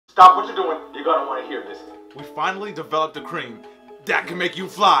Stop what you're doing. You're gonna want to hear this. We finally developed a cream that can make you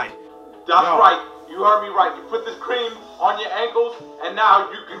fly. That's right. You heard me right. You put this cream on your ankles, and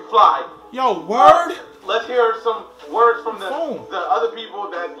now you can fly. Yo, word? Let's hear some words from the other people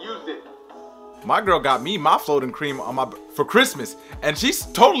that used it. My girl got me my floating cream for Christmas, and she's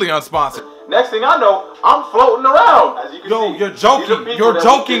totally unsponsored. Next thing I know, I'm floating around. As you can see, you're joking. You're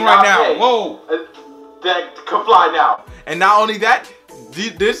joking right now. Whoa. That can fly now. And not only that,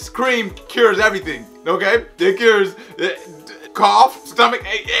 this cream cures everything. Okay? It cures cough, stomach,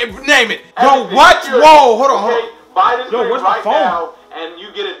 name it. Yo, what? Whoa, hold on. Okay, buy this cream right now, and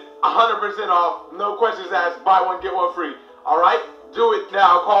you get it 100% off. No questions asked. Buy one, get one free. All right? Do it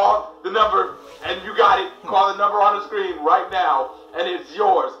now. Call the number, and you got it. Call the number on the screen right now, and it's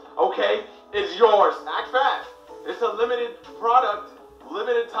yours. Okay? It's yours. Act fast. It's a limited product,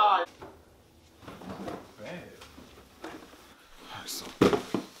 limited time.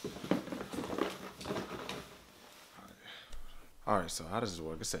 Alright, so how does this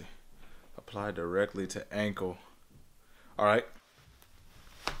work? Let's say apply directly to ankle. Alright.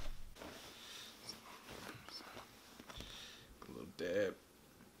 A little dab.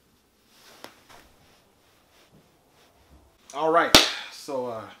 Alright,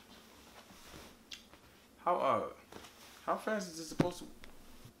 so how fast is this supposed to?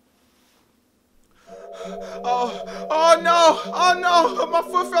 Oh no, my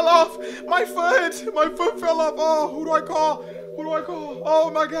foot fell off. My foot fell off. Oh, who do I call? Oh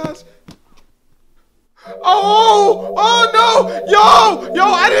my gosh. Oh no, yo,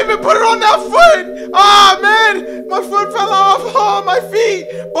 I didn't even put it on that foot. Ah, man, my foot fell off. Oh, my feet,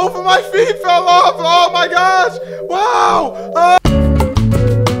 both of my feet fell off. Oh my gosh, wow.